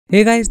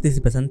Hey guys, this is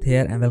Basant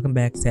here and welcome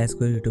back to Saas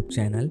YouTube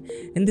channel.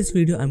 In this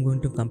video, I'm going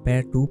to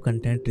compare two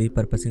content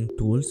repurposing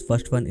tools.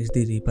 First one is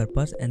the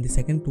Repurpose and the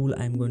second tool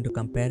I'm going to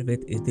compare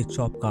with is the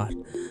Chopcast.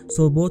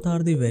 So both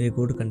are the very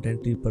good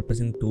content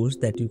repurposing tools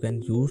that you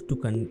can use to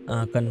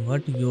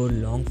convert your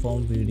long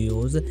form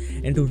videos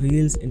into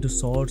reels, into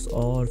shorts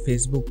or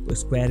Facebook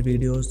square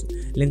videos,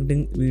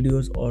 LinkedIn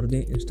videos or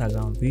the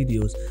Instagram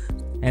videos.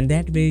 And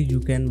that way you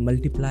can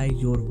multiply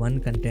your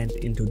one content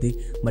into the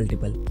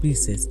multiple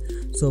pieces.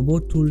 So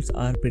both tools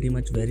are pretty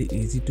much very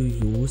easy to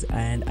use,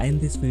 and in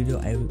this video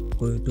I'm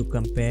going to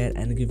compare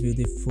and give you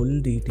the full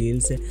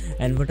details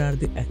and what are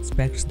the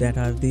aspects that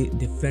are the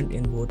different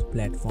in both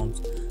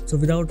platforms. So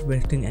without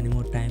wasting any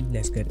more time,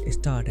 let's get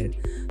started.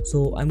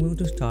 So I'm going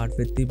to start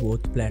with the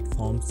both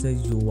platforms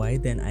UI,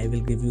 then I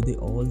will give you the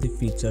all the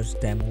features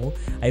demo.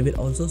 I will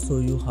also show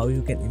you how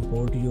you can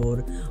import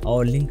your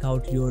or link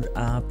out your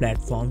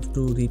platforms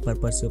to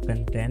repurpose your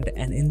content,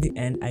 and in the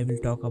end I will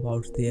talk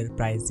about their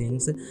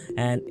pricings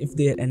and if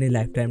there any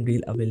lifetime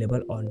deal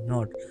available or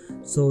not.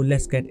 So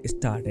let's get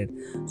started.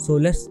 So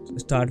let's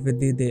start with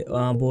the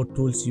both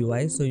tools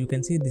UI. So you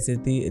can see this is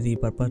the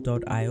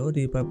repurpose.io.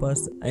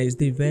 Repurpose is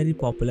the very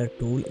popular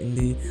tool in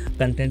the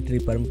content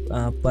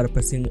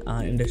repurposing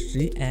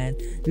industry, and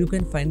you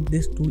can find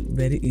this tool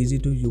very easy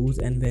to use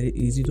and very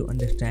easy to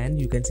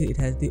understand. You can see it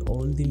has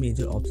all the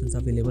major options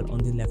available on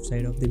the left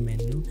side of the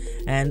menu,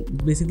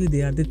 and basically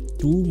they are the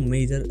two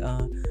major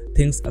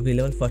things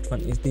available. First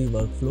one is the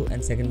workflow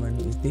and second one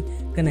is the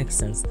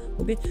connections.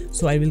 Okay,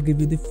 so I will give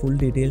you the full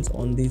details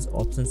on these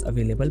options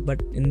available,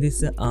 but in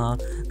this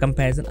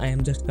comparison I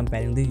am just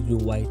comparing the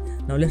UI.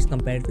 Now let's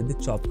compare it with the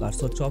Chopcast.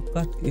 So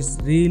Chopcast is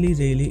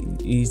really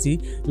easy.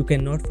 You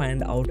cannot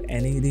find out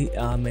any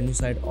the menu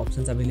side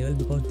options available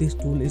because this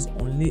tool is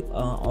only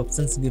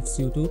options gives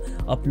you to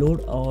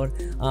upload or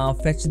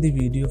fetch the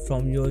video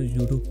from your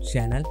YouTube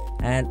channel,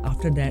 and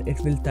after that it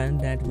will turn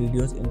that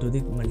videos into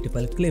the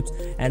multiple clips,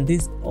 and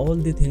this all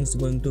the things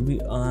going to be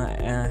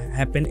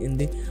happen in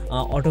the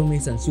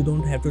automations. You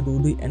don't have to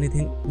do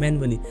anything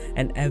manually,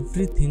 and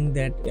everything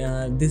that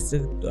this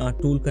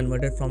tool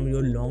converted from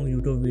your long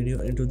YouTube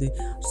video into the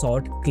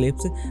short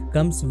clips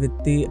comes with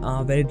the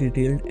very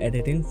detailed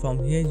editing.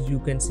 From here you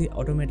can see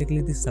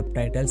automatically the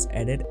subtitles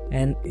added,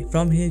 and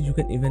from here you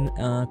can even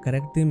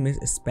correct the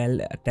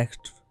misspelled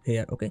text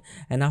here. Okay,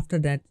 and after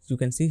that you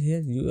can see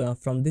here you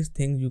from this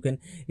thing you can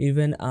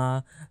even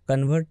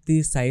convert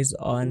the size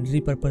and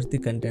repurpose the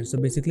content. So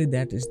basically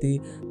that is the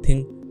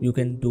thing you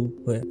can do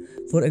here.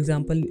 For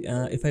example,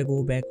 if I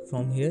go back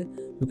from here,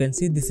 you can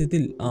see this is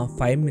the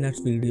 5 minutes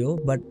video,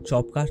 but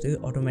Chopcast is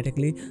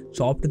automatically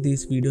chopped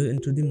these videos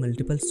into the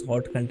multiple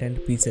short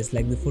content pieces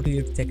like the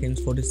 48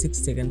 seconds, 46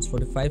 seconds,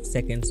 45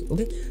 seconds.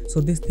 Okay,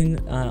 so this thing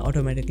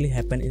automatically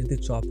happen in the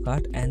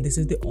Chopcast, and this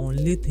is the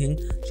only thing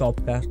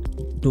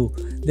Chopcast do.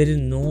 There is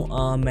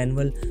no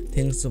manual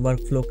things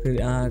workflow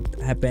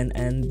happen,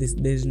 and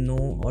there is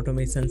no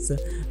automations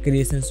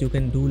creations you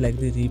can do like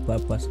the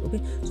repurpose.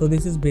 Okay, so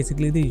this is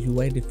basically the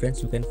UI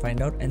difference you can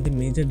find out and the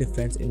major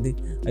difference in the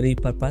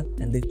repurpose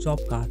and the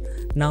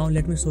Chopcast. Now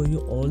let me show you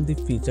all the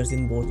features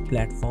in both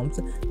platforms.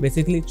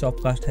 Basically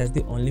Chopcast has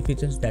the only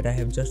features that I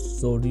have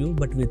just showed you,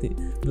 but with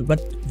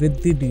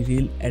the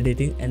detailed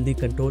editing and the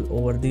control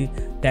over the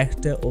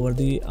text, over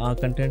the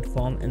content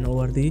form, and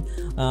over the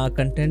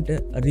content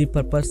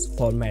repurpose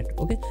format.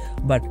 Okay,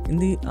 but in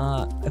the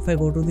if I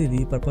go to the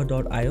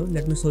repurpose.io,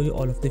 let me show you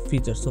all of the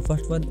features. So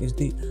first one is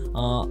the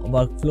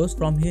workflows.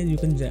 From here you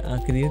can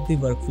create the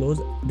workflows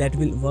that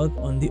will work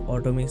on the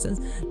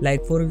automations.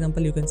 Like for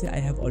example, you can see I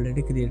have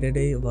already created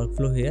a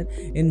workflow here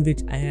in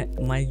which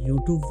my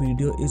YouTube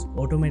video is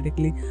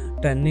automatically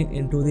turning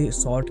into the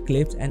short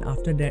clips, and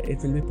after that it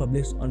will be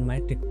published on my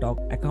TikTok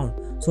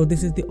account. So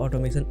this is the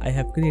automation I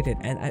have created,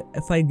 and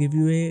if I give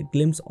you a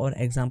glimpse or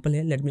example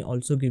here, let me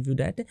also give you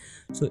that.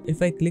 So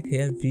if I click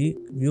here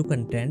view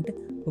content,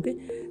 okay,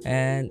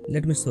 and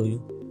let me show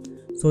you.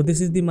 So this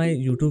is my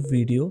YouTube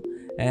video,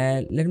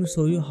 and let me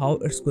show you how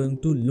it's going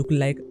to look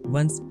like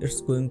once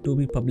it's going to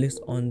be published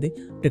on the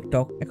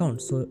TikTok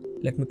account. So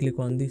let me click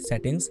on the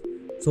settings.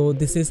 So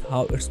this is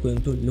how it's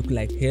going to look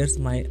like. Here's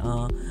my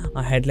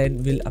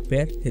headline will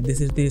appear.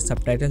 This is the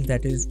subtitles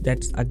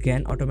that's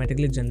again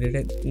automatically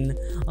generated in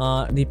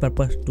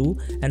Repurpose 2,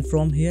 and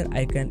from here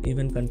I can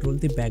even control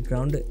the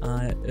background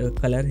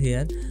color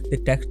here,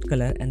 the text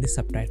color and the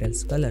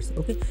subtitles colors.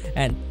 Okay,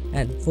 and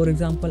for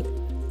example,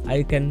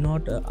 I do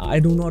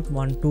not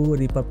want to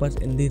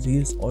repurpose in the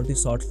reels or the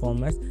short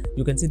formats.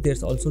 You can see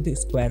there's also the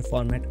square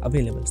format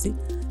available. See,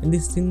 in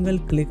this single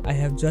click I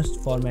have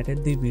just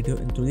formatted the video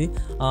into the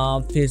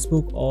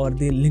Facebook or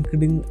the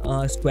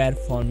LinkedIn square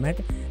format,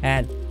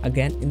 and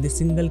again in the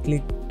single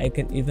click I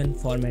can even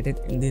format it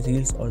in the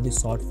reels or the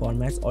short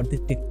formats or the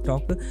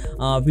TikTok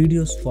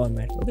videos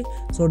format. Okay,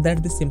 so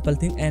that's the simple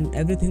thing, and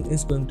everything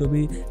is going to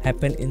be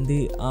happen in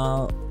the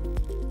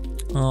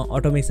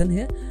automation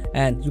here.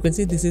 And you can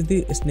see this is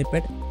the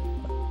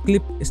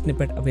clip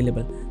snippet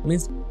available,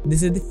 means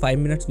this is the 5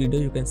 minutes video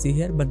you can see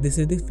here, but this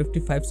is the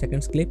 55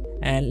 seconds clip.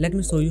 And let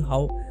me show you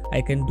how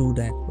I can do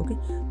that. Okay,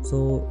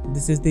 so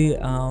this is the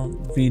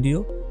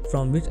video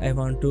from which I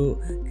want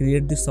to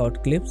create the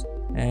short clips,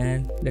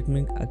 and let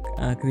me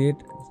create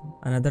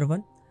another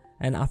one,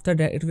 and after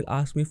that it will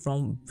ask me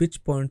from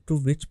which point to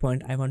which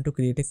point I want to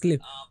create a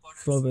clip.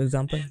 For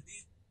example,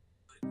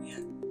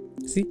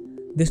 see,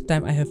 this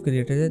time I have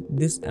created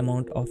this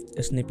amount of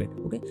a snippet.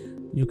 Okay,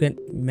 you can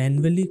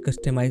manually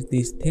customize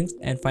these things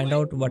and find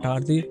out what are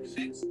the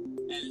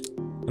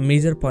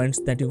major points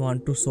that you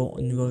want to show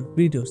in your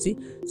video. See,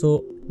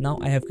 so now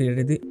I have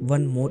created the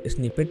one more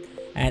snippet,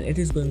 and it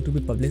is going to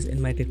be published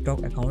in my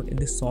TikTok account in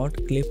the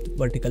short clip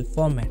vertical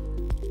format.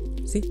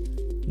 See,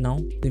 now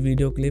the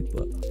video clip,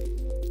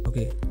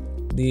 okay,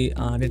 the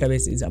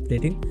database is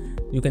updating.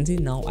 You can see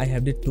now I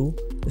have the 2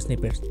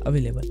 snippets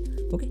available.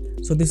 Okay,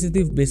 so this is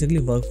the basically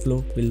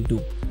workflow will do.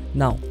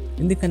 Now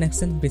in the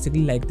connection,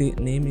 basically like the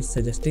name is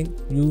suggesting,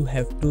 you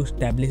have to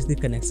establish the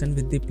connection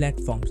with the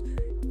platforms.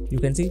 You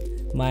can see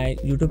my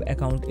YouTube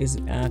account is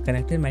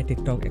connected, my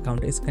TikTok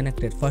account is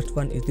connected. First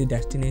one is the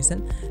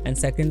destination, and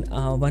second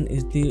one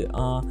is the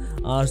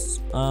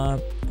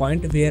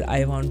point where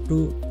I want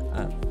to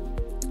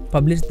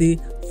publish the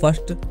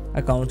first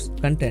account's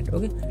content.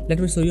 Okay, let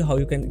me show you how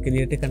you can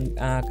create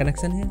a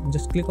connection here.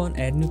 Just click on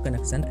add new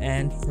connection,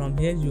 and from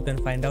here you can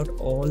find out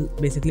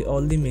basically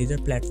all the major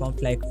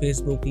platforms like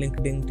Facebook,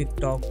 LinkedIn,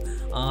 TikTok,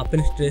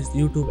 Pinterest,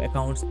 YouTube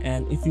accounts.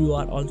 And if you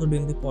are also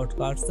doing the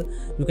podcasts,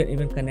 you can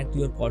even connect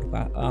your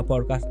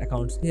podcast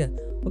accounts here.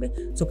 Okay,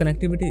 so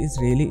connectivity is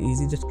really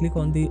easy. Just click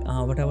on the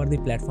whatever the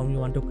platform you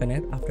want to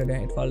connect. After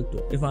that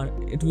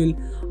it will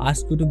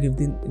ask you to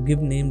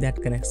give name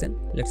that connection.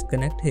 Let's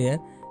connect here,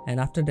 and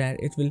after that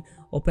it will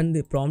open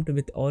the prompt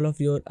with all of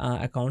your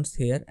accounts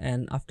here,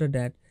 and after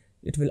that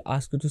it will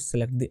ask you to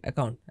select the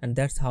account, and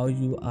that's how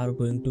you are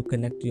going to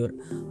connect your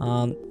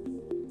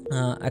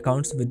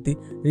accounts with the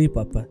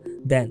repurpose.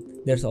 Then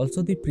there's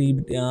also the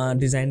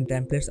pre-designed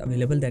templates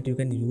available that you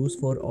can use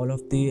for all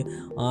of the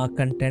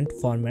content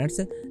formats.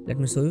 Let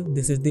me show you.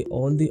 This is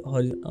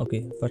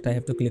okay, first I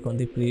have to click on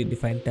the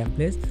pre-defined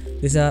templates.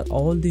 These are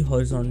all the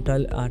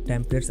horizontal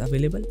templates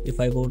available. If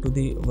I go to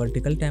the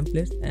vertical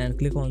templates and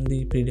click on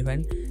the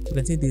predefined, you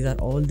can see these are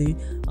all the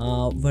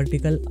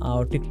vertical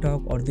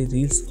TikTok or the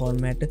Reels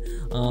format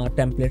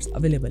templates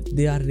available.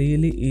 They are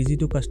really easy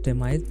to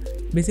customize.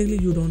 Basically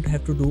you don't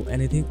have to do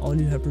anything. All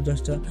you have to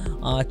just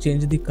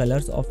change the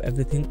colors of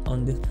everything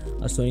on this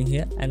showing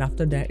here, and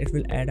after that it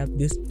will add up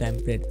this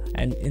template,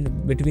 and in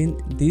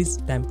between this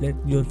template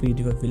your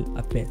video will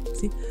appear.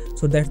 See,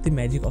 so that's the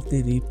magic of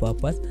the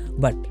repurpose.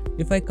 But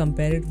if I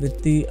compare it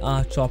with the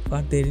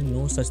Chopcast, there is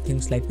no such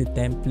things like the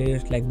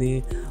templates, like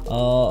the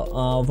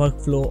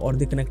workflow or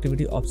the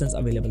connectivity options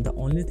available. The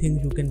only thing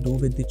you can do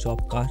with the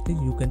Chopcast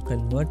is you can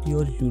convert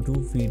your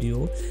YouTube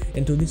video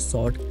into the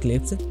short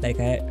clips, like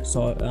I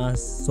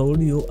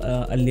showed you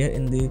earlier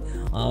in the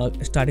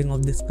starting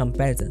of this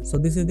comparison. So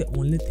this is the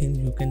only thing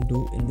you can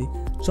do in the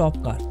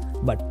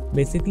Chopcast. But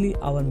basically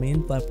our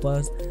main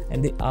purpose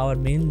and our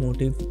main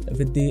motive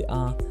with the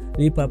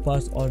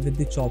repurpose or with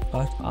the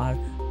Chopcast are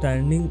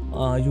turning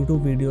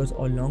YouTube videos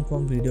or long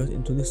form videos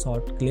into the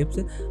short clips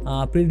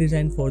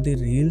pre-designed for the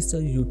Reels,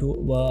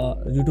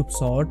 YouTube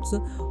Shorts,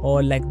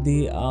 or like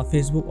the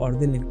Facebook or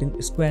the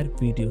LinkedIn Square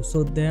videos.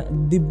 So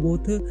the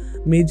both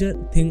major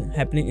thing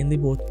happening in the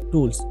both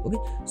tools. Okay,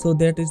 so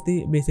that is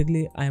the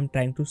basically I am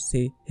trying to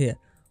say here.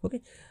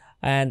 Okay,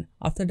 and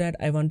after that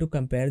I want to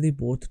compare the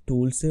both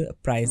tools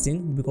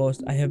pricing,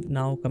 because I have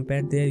now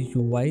compared their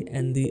UI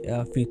and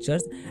the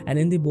features, and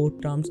in the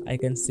both terms I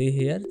can say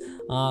here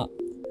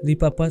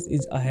Repurpose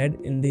is ahead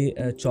in the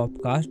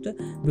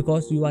Chopcast,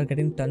 because you are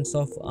getting tons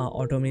of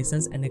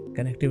automations and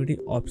connectivity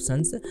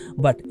options.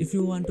 But if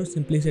you want to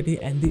simplicity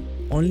and the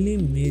only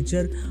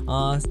major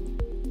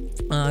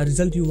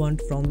result you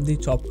want from the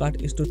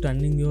Chopcast is to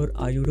turning your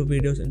YouTube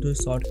videos into a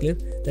short clip,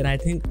 then I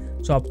think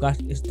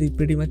Chopcast is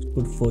pretty much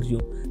good for you.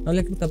 Now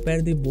let me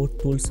compare the both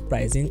tools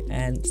pricing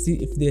and see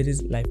if there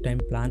is lifetime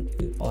plan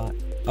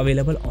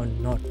available or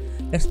not.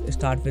 Let's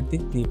start with the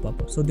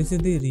repurpose. So this is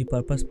the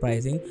repurpose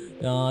pricing.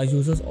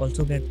 Users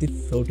also get the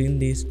 14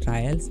 days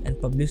trials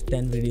and publish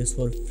 10 videos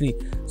for free.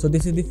 So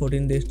this is the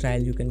 14 days trial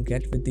you can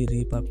get with the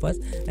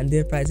repurpose, and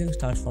their pricing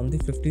starts from the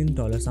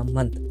 $15 a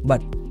month.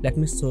 But let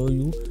me show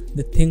you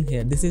the thing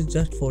here. This is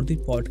just for the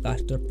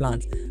podcaster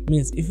plans.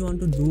 Means if you want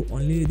to do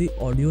only the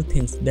audio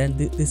things, then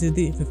this is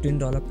the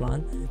 $15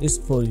 plan is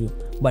for you.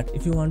 But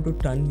if you want to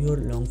turn your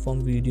long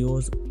form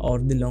videos or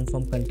the long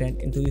form content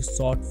into the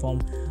short form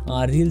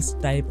Reels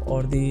type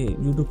or the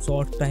YouTube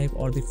short type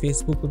or the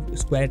Facebook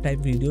Square type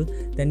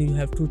videos, then you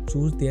have to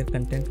choose their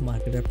content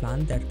marketer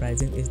plan. That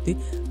pricing is the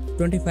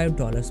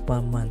 $25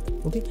 per month.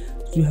 Okay,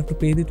 so you have to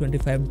pay the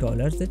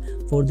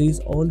 $25 for these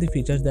all the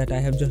features that I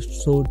have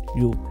just showed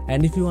you.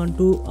 And if you want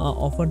to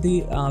offer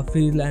the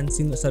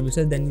freelancing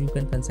services, then you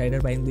can consider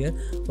buying their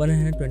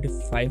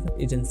 125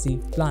 agency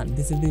plan.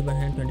 This is the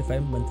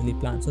 125 monthly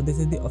plan. So this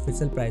is the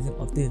official pricing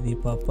of the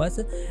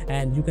Repurpose,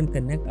 and you can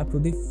connect up to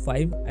the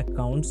 5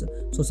 accounts,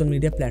 social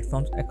media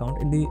platforms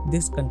account in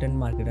this content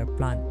marketer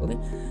plan. Okay,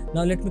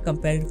 now let me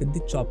compare it with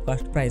the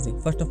Chopcast pricing.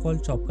 First of all,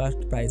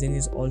 Chopcast pricing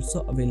is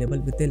also available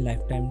with a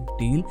lifetime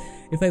deal.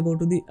 If I go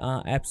to the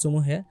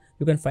AppSumo here,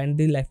 you can find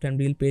the lifetime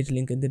deal page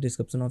link in the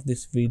description of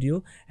this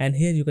video, and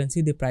here you can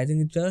see the pricing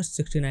is just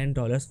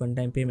 $69 one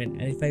time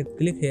payment. And if I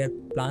click here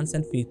plans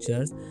and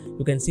features,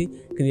 you can see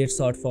create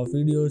short for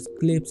videos,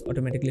 clips,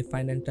 automatically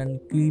find and turn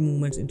key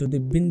movements into the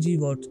binge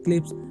watch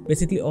clips,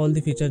 basically all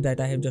the features that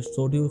I have just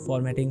showed you,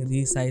 formatting,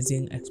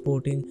 resizing,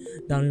 exporting,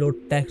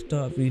 download text,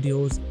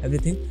 videos,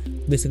 everything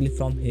basically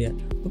from here.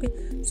 Okay,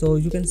 so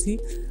you can see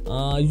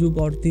you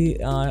got the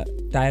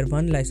tier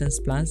 1 license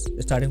plans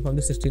starting from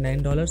the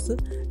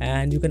 $69,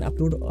 and you can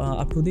upload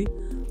up to the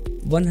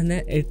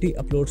 180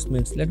 uploads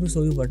minutes. Let me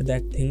show you what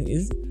that thing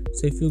is.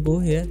 So if you go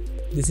here,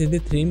 this is the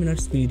 3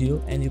 minutes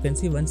video, and you can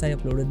see once I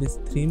uploaded this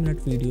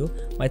 3-minute video,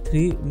 my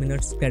 3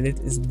 minutes credit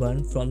is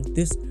burned from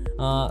this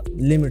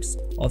limits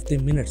of the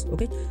minutes.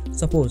 Okay,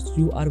 suppose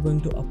you are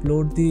going to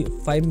upload the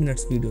 5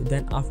 minutes video,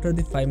 then after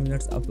the 5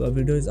 minutes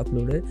video is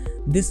uploaded,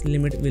 this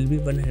limit will be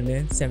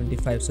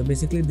 175. So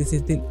basically this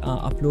is the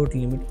upload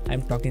limit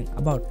I'm talking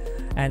about.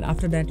 And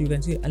after that, you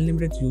can see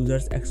unlimited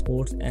users,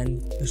 exports,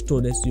 and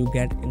storage you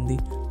get in the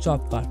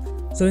Chopcast.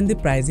 So in the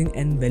pricing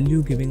and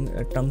value giving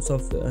terms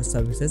of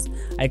services,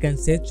 I can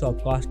say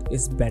Chopcast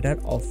is better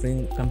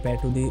offering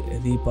compared to the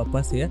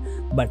Repurpose here.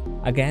 But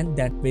again,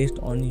 that based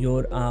on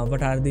your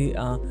what are the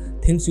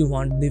things you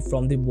want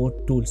from the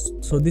both tools.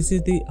 So this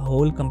is the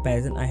whole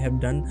comparison I have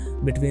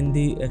done between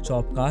the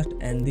Chopcast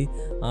and the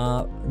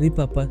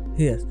Repurpose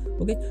here.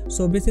 Okay,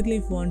 so basically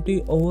if you want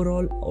the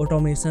overall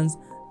automations,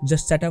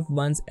 just set up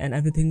once and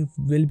everything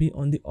will be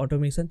on the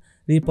automation,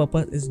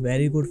 Repurpose is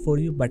very good for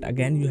you. But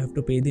again, you have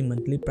to pay the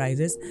monthly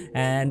prices,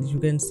 and you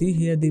can see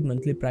here the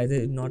monthly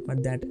prices is not much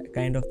that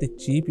kind of the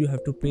cheap. You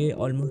have to pay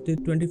almost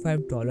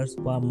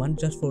 $25 per month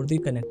just for the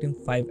connecting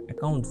 5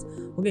 accounts.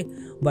 Okay,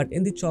 but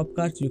in the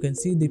Chopcast you can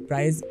see the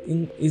price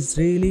is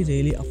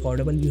really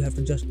affordable. You have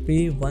to just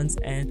pay once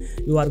and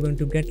you are going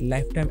to get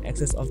lifetime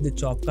access of the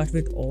Chopcast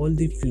with all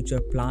the future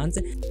plans.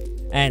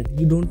 And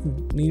you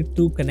don't need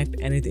to connect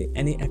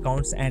any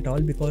accounts at all,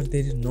 because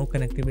there is no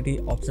connectivity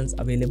options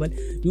available.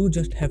 You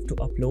just have to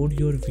upload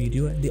your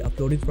video, and the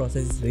uploading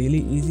process is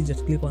really easy.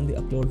 Just click on the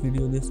upload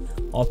video this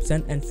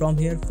option, and from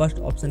here first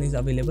option is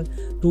available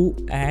to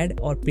add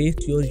or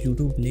paste your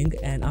YouTube link,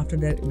 and after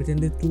that within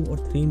the 2 or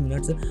 3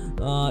 minutes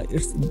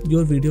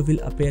your video will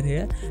appear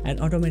here, and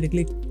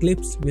automatically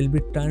clips will be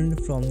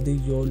turned from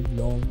your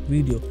long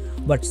video.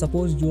 But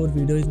suppose your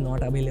video is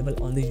not available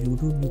on the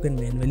YouTube, you can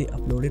manually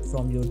upload it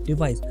from your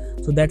device.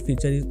 So that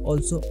feature is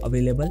also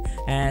available,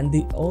 and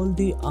all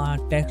the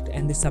text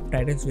and the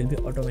subtitles will be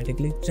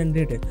automatically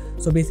generated.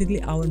 So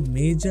basically our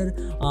major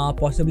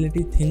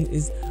possibility thing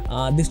is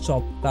this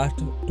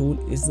Chopcast tool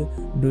is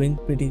doing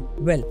pretty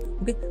well.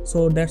 Okay,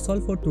 so that's all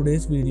for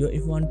today's video.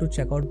 If you want to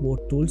check out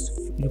both tools,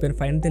 you can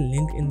find the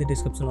link in the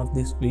description of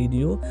this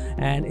video.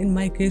 And in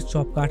my case,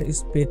 Chopcast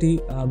is pretty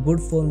good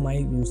for my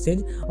usage.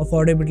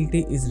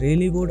 Affordability is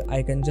really good.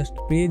 I can just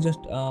pay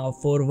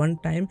for one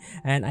time,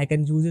 and I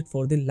can use it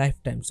for the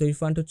lifetime. So if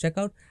you want to check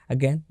out,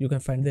 again, you can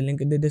find the link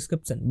in the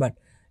description. But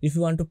if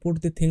you want to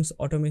put the things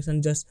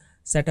automation, just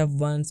set up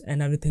once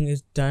and everything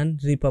is done,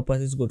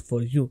 Repurpose is good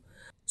for you.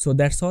 So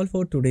that's all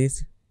for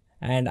today's,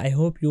 and I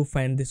hope you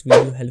find this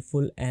video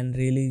helpful and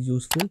really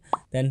useful.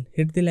 Then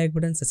hit the like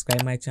button,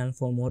 subscribe my channel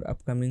for more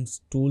upcoming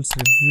tools,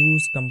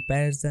 reviews,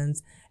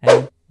 comparisons,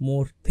 and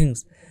more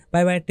things.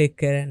 Bye bye, take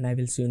care, and I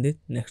will see you in the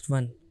next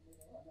one.